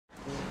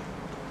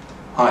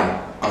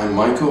Hi, I'm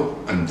Michael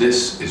and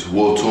this is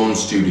War-Torn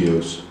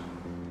Studios.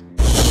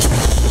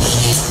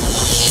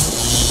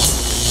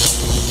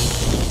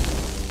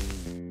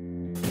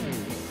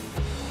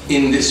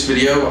 In this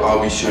video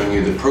I'll be showing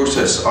you the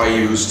process I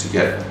use to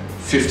get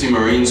 50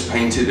 Marines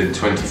painted in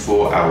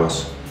 24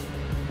 hours.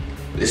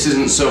 This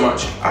isn't so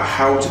much a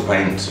how to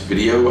paint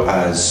video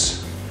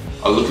as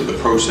a look at the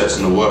process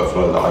and the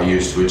workflow that I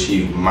use to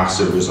achieve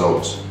massive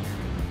results.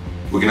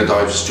 We're going to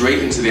dive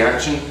straight into the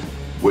action.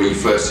 Where you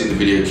first see the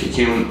video kick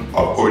in,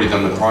 I've already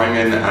done the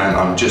priming and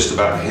I'm just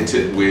about to hit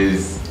it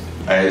with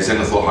a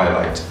Zenith or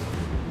highlight.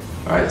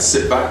 Alright,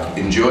 sit back,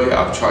 enjoy.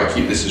 I'll try to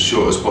keep this as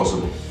short as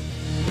possible.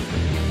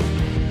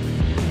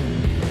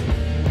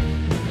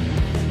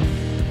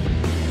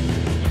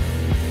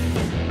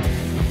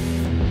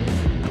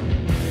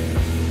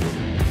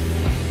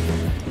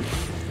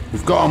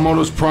 We've got our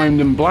models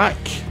primed in black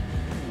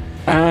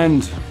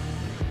and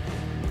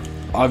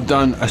I've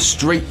done a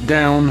straight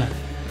down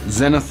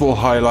Zenith or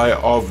highlight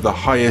of the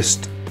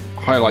highest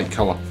highlight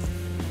color.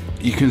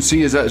 You can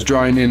see as that's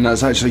drying in,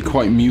 that's actually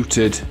quite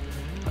muted.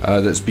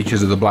 That's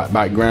because of the black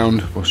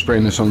background. We're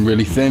spraying this on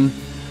really thin,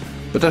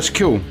 but that's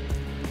cool.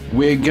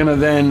 We're gonna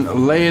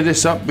then layer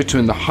this up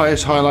between the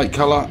highest highlight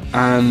color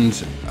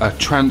and a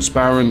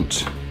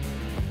transparent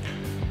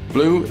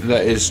blue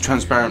that is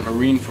transparent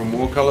marine from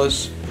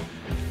Warcolours,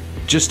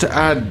 just to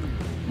add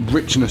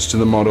richness to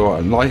the model,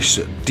 a nice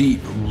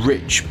deep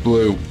rich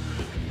blue.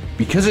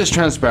 Because it's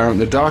transparent,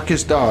 the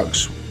darkest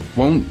darks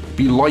won't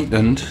be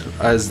lightened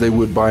as they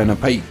would by an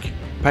opaque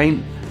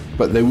paint,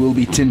 but they will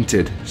be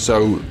tinted.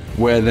 So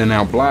where they're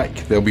now black,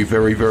 they'll be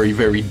very, very,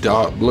 very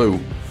dark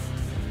blue.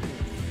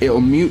 It'll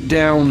mute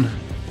down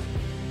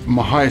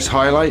my highest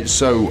highlights,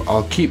 so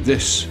I'll keep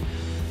this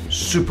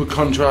super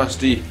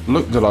contrasty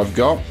look that I've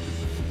got,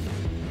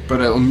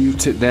 but it'll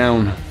mute it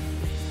down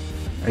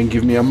and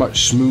give me a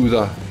much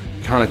smoother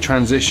kind of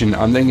transition.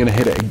 I'm then going to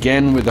hit it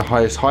again with the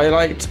highest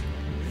highlight.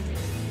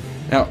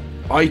 Now,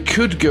 I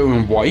could go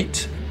in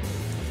white,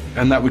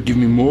 and that would give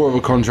me more of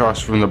a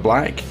contrast from the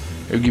black.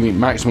 It would give me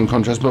maximum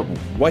contrast, but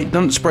white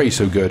doesn't spray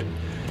so good.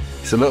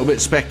 It's a little bit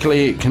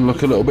speckly, it can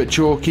look a little bit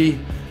chalky,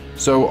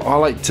 so I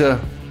like to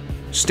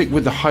stick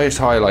with the highest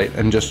highlight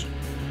and just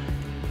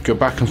go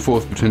back and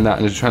forth between that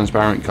and the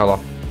transparent color.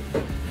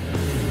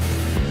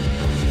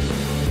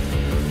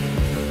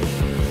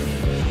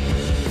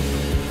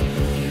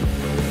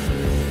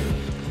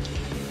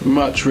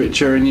 Much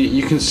richer, and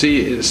you can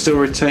see it still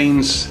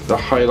retains the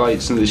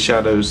highlights and the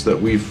shadows that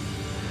we've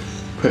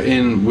put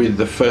in with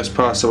the first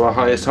pass of our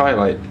highest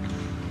highlight.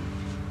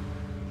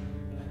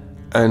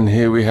 And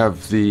here we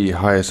have the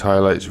highest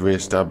highlights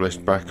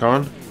re-established back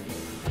on.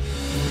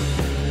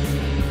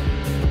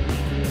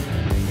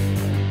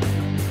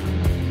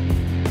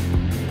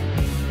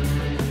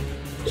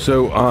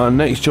 So our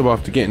next job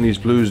after getting these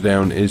blues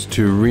down is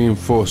to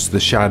reinforce the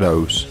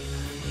shadows.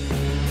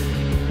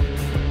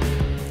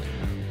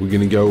 We're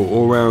going to go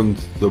all around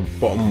the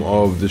bottom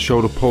of the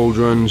shoulder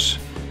pauldrons,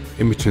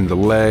 in between the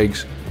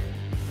legs,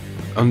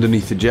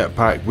 underneath the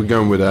jetpack. We're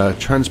going with a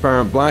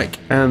transparent black,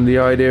 and the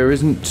idea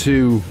isn't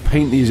to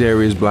paint these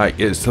areas black,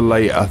 it's to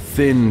lay a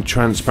thin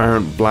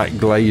transparent black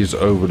glaze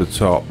over the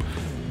top.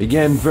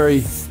 Again,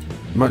 very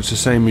much the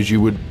same as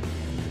you would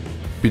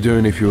be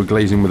doing if you were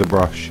glazing with a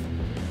brush.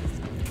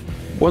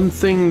 One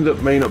thing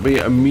that may not be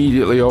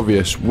immediately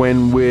obvious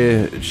when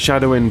we're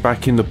shadowing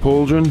back in the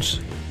pauldrons,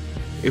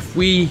 if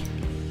we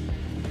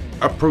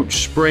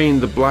approach spraying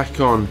the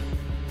black on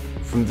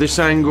from this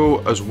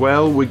angle as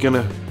well, we're going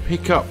to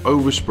pick up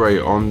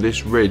overspray on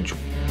this ridge,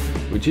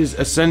 which is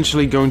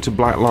essentially going to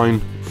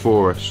blackline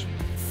for us.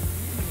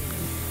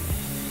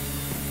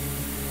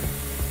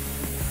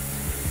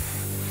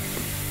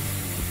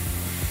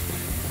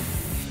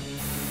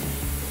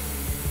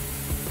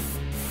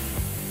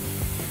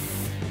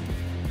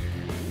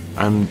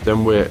 And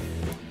then we're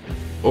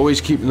always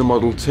keeping the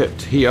model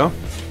tipped here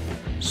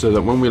so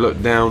that when we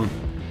look down,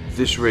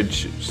 this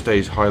ridge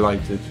stays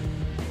highlighted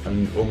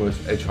and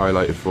almost edge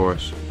highlighted for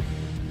us,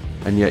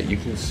 and yet you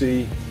can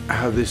see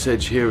how this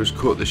edge here has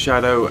caught the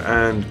shadow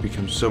and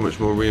becomes so much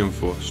more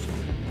reinforced.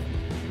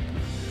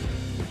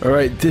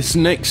 Alright, this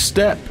next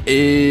step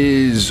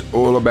is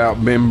all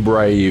about being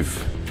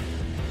brave.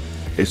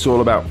 It's all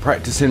about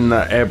practicing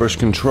that airbrush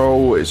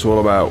control, it's all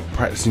about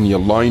practicing your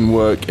line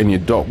work and your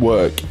dot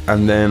work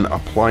and then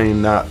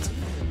applying that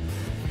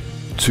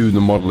to the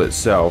model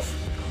itself.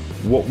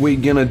 What we're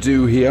gonna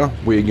do here,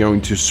 we're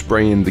going to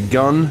spray in the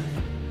gun,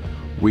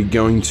 we're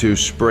going to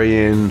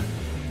spray in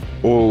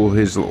all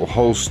his little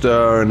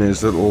holster and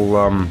his little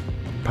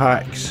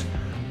packs.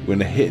 We're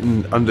gonna hit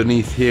in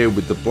underneath here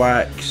with the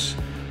blacks.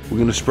 We're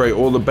gonna spray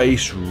all the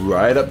base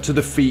right up to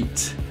the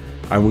feet,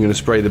 and we're gonna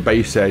spray the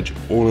base edge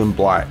all in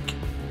black.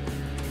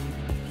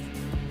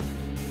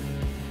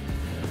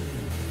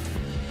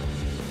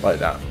 Like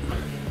that.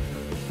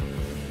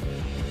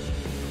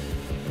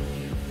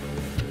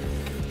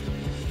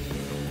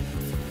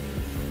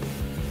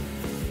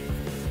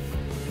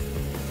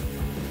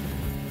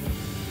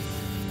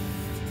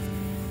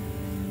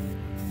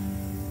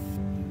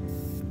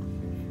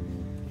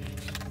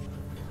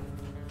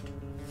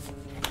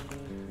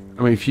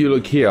 I mean, if you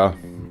look here,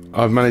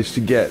 I've managed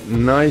to get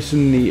nice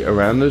and neat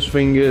around those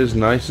fingers,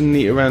 nice and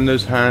neat around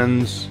those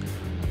hands.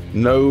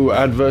 No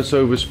adverse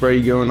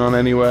overspray going on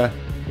anywhere.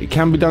 It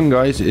can be done,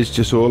 guys. It's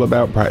just all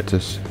about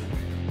practice.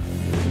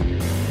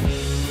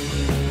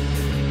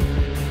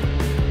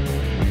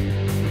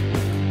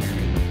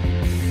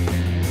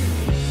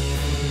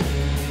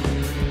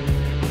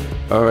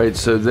 Alright,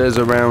 so there's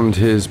around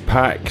his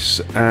packs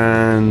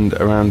and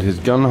around his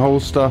gun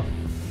holster.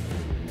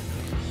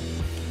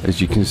 As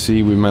you can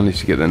see, we managed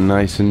to get that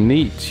nice and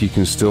neat. You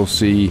can still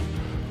see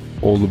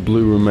all the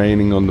blue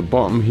remaining on the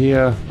bottom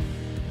here.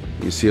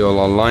 You can see all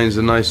our lines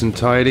are nice and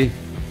tidy.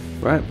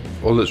 Right,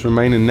 all that's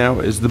remaining now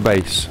is the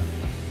base.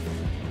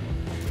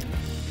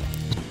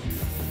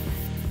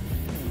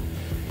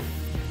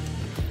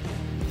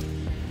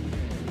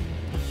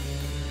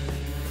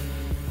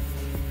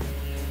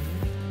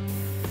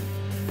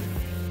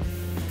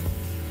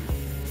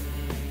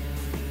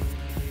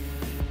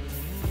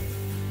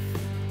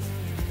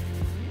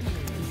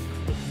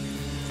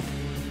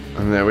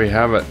 And there we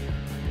have it.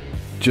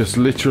 Just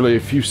literally a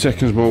few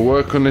seconds more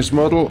work on this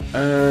model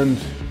and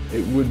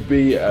it would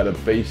be at a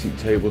basic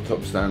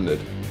tabletop standard.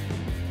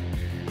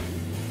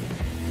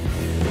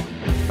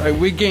 Right,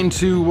 we're getting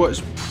to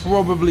what's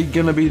probably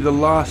going to be the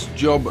last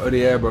job of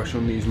the airbrush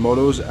on these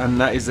models, and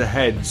that is the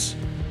heads.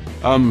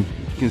 You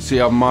can see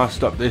I've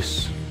masked up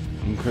this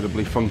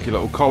incredibly funky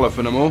little collar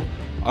for them all.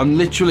 I'm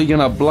literally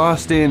going to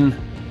blast in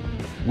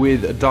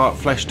with a dark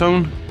flesh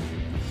tone.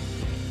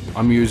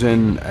 I'm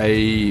using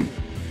a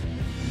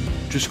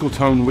Driscoll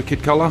tone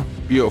wicked colour,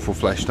 beautiful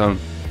flesh tone.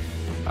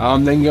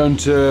 I'm then going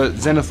to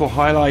Zenith or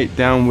highlight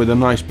down with a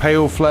nice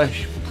pale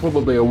flesh,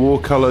 probably a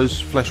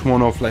warcolours, flesh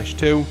 1 or flesh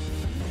 2,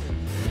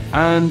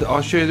 and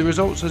I'll show you the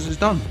results as it's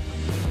done.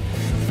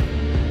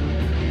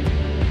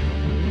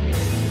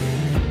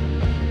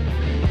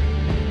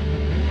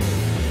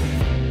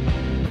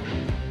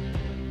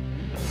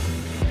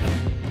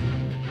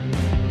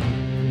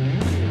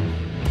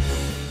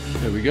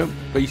 There we go,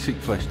 basic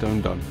flesh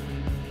tone done.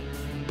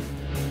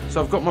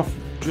 So I've got my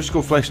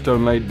Driscoll flesh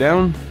tone laid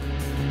down,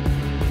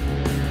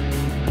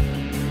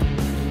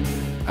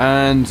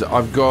 and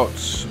I've got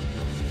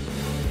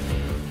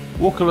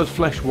warcolours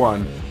flesh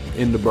 1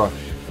 in the brush.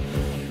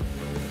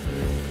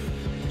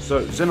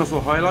 So Zenith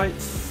or highlight,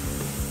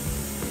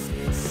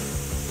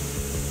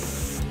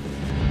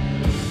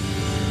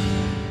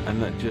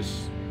 and that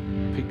just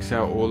picks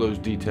out all those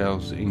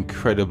details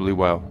incredibly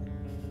well.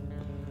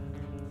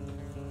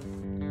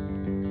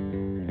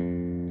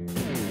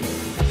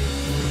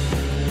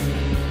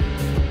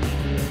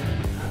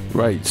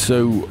 Right,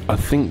 so I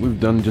think we've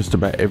done just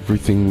about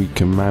everything we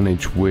can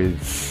manage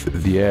with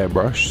the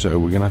airbrush, so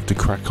we're gonna have to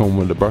crack on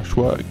with the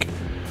brushwork.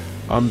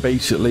 I'm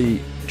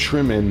basically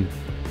trimming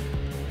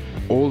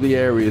all the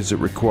areas that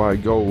require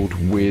gold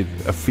with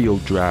a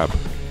field drab.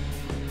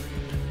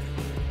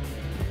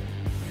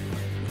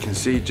 You can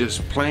see,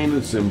 just plain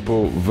and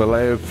simple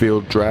Vallejo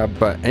field drab,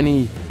 but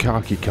any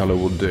khaki color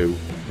will do.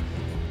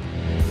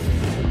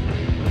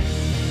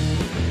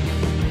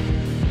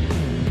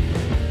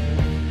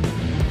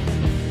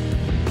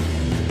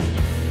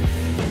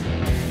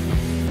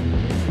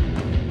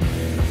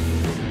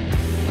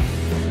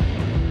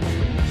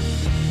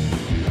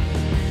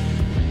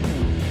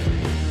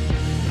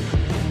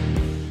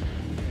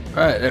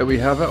 Right, there we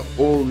have it.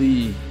 All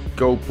the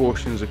gold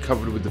portions are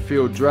covered with the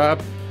field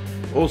drab.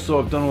 Also,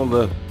 I've done all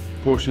the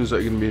portions that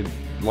are going to be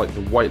like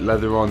the white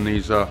leather on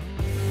these 30k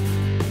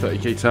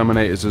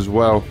Terminators as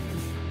well.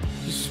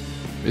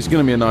 It's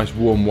going to be a nice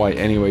warm white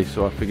anyway,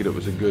 so I figured it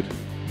was a good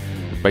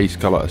base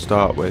colour to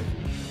start with.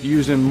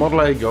 Using Model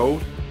A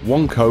gold,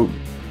 one coat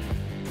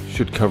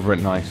should cover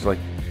it nicely.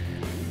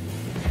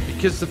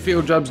 Because the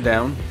field drab's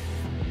down,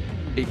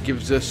 it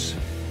gives us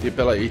the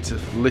ability to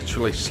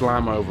literally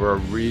slam over a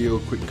real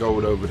quick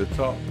gold over the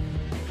top.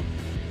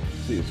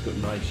 See, it's got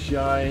nice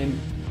shine,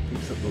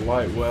 picks up the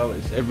light well.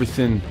 It's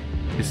everything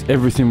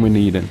we're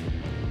needing.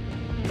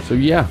 So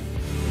yeah,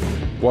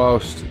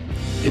 whilst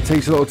it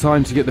takes a little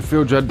time to get the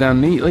field drab down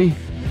neatly,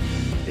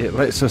 it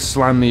lets us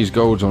slam these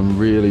golds on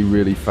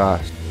really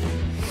fast.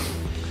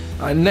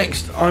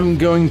 Next, I'm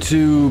going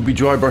to be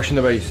dry brushing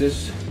the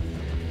bases.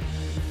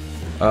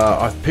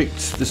 I've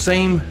picked the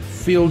same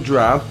field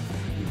drab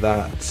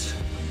that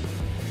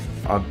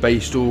I've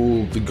based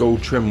all the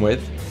gold trim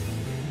with.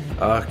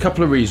 A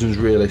couple of reasons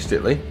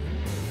realistically.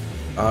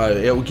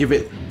 It will give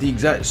it the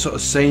exact sort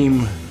of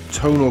same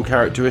tonal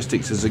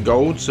characteristics as the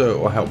gold, so it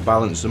will help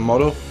balance the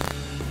model.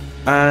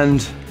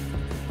 And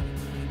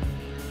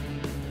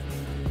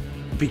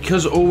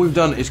because all we've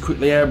done is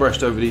quickly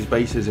airbrushed over these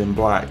bases in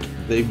black,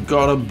 they've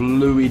got a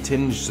bluey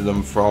tinge to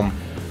them from,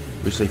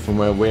 obviously, from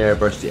where we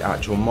airbrushed the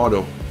actual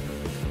model.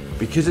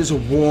 Because it's a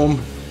warm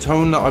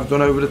tone that I've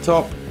gone over the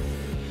top,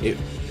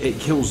 it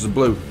kills the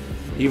blue,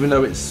 even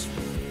though it's,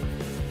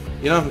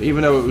 you know,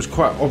 even though it was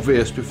quite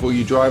obvious before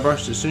you dry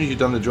brushed. As soon as you've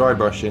done the dry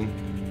brushing,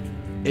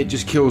 it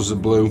just kills the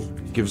blue,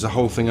 gives the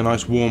whole thing a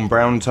nice warm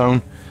brown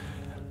tone,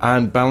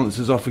 and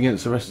balances off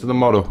against the rest of the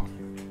model.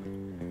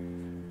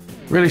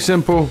 Really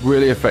simple,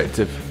 really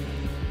effective.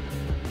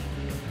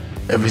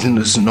 Everything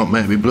that's not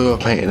meant to be blue I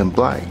painted in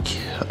black.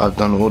 I've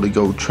done all the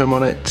gold trim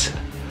on it.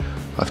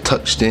 I've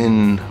touched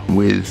in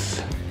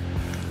with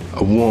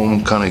a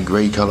warm kind of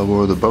grey colour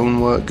where the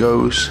bone work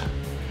goes.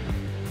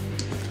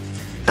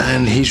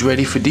 And he's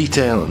ready for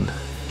detailing.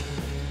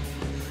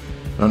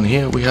 And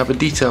here we have a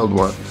detailed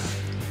one.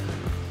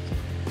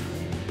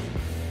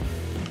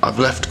 I've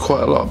left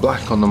quite a lot of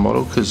black on the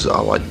model because I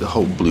like the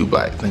whole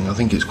blue-black thing. I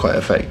think it's quite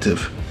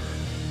effective.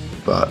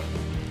 But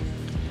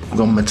we've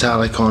got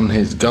metallic on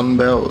his gun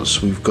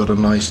belts. We've got a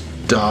nice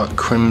dark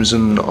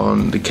crimson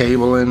on the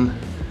cabling.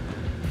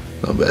 A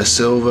little bit of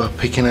silver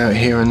picking out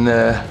here and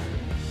there.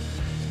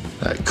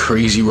 That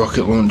crazy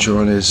rocket launcher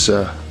on his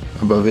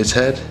above his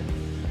head.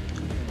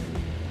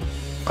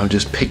 I've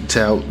just picked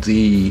out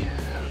the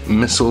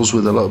missiles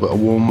with a little bit of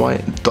warm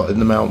white and dotted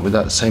them out with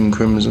that same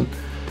crimson.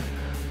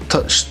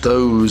 Touched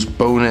those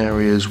bone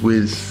areas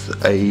with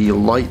a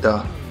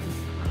lighter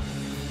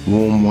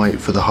warm white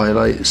for the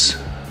highlights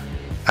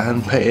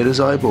and painted his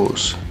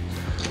eyeballs.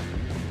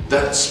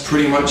 That's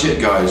pretty much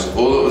it, guys.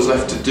 All that was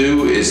left to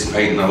do is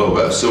paint a little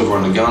bit of silver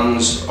on the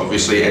guns,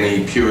 obviously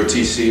any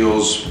purity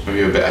seals,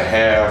 maybe a bit of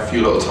hair, a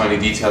few little tiny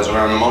details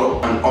around the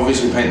model, and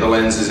obviously paint the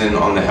lenses in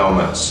on the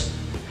helmets.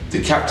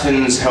 The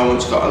captain's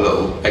helmet's got a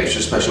little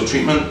extra special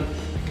treatment.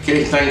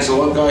 Okay, thanks a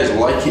lot, guys.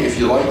 Like it if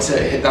you liked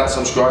it, hit that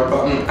subscribe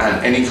button,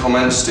 and any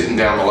comments stick them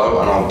down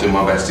below and I'll do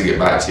my best to get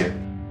back to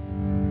you.